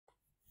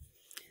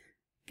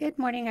Good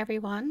morning,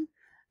 everyone.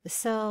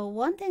 So,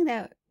 one thing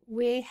that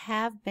we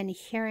have been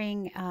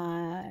hearing,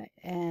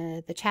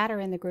 the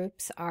chatter in the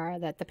groups are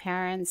that the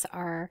parents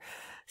are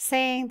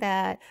saying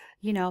that,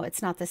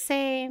 it's not the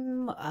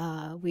same.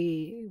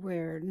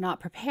 We're not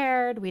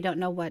prepared. We don't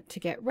know what to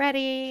get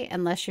ready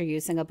unless you're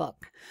using a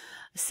book.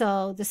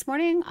 So this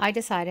morning I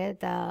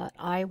decided that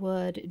I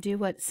would do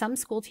what some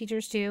school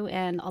teachers do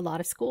and a lot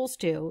of schools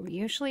do.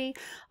 Usually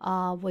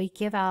we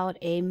give out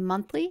a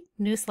monthly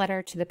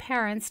newsletter to the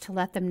parents to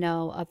let them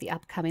know of the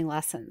upcoming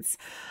lessons.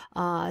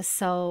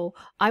 So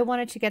I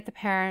wanted to get the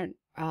parent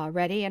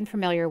ready and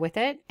familiar with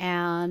it,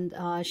 and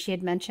she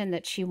had mentioned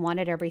that she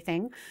wanted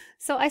everything.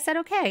 So I said,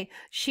 okay.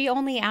 She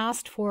only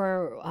asked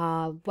for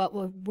what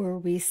were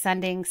we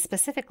sending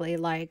specifically,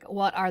 like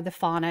what are the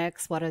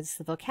phonics, what is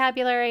the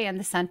vocabulary, and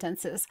the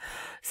sentences.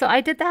 So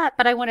I did that,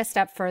 but I went a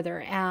step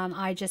further, and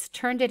I just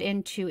turned it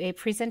into a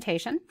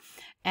presentation.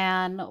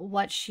 And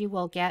what she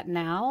will get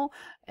now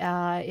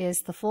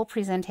is the full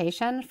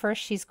presentation.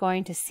 First, she's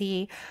going to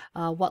see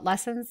what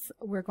lessons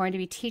we're going to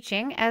be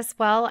teaching, as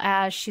well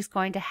as she's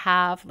going to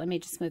have, let me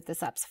just move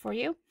this up for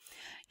you.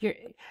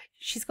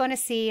 She's going to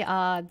see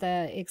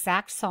the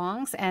exact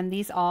songs, and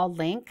these all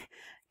link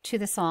to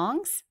the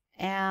songs.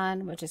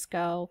 And we'll just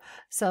go.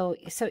 So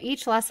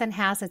each lesson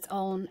has its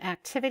own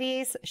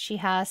activities. She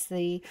has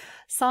the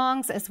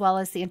songs as well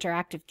as the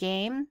interactive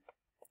game.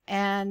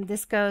 And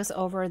this goes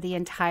over the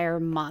entire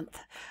month.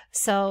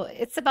 So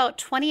it's about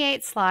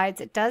 28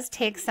 slides. It does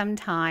take some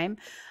time,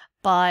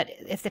 but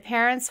if the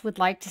parents would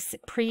like to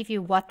preview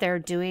what they're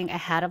doing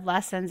ahead of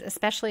lessons,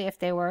 especially if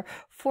they were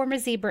former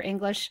Zebra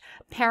English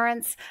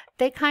parents,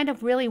 they kind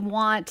of really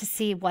want to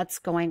see what's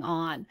going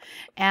on.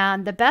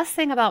 And the best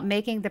thing about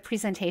making the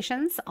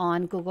presentations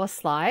on Google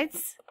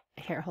Slides,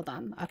 here, hold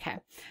on. Okay.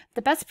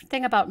 The best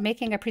thing about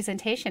making a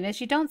presentation is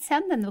you don't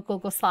send them the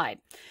Google slide.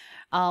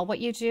 What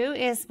you do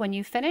is when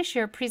you finish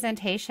your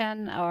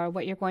presentation, or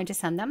what you're going to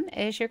send them,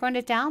 is you're going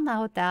to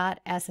download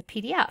that as a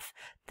PDF.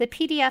 The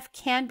PDF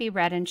can be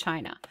read in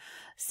China.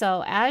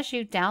 So as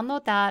you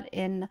download that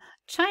in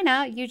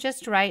China, you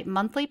just write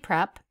monthly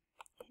prep,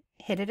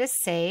 hit it as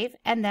save,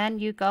 and then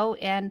you go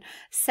and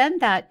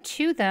send that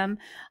to them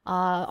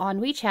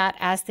on WeChat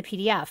as the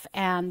PDF,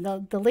 and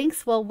the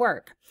links will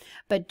work.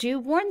 But do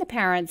warn the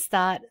parents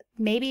that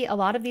maybe a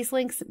lot of these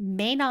links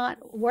may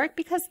not work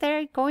because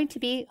they're going to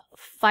be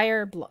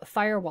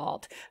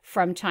firewalled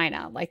from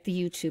China, like the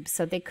YouTube.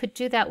 So they could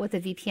do that with a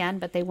VPN,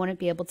 but they wouldn't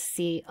be able to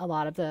see a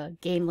lot of the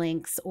game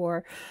links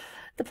or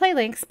the play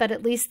links, but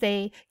at least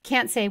they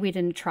can't say we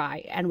didn't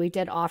try, and we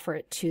did offer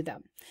it to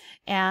them.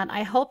 And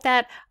I hope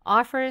that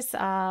offers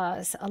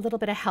a little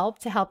bit of help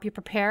to help you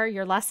prepare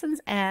your lessons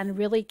and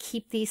really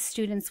keep these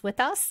students with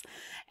us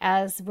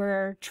as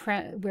we're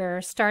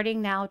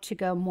starting now to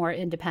go more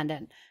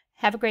independent.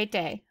 Have a great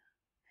day.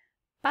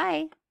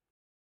 Bye.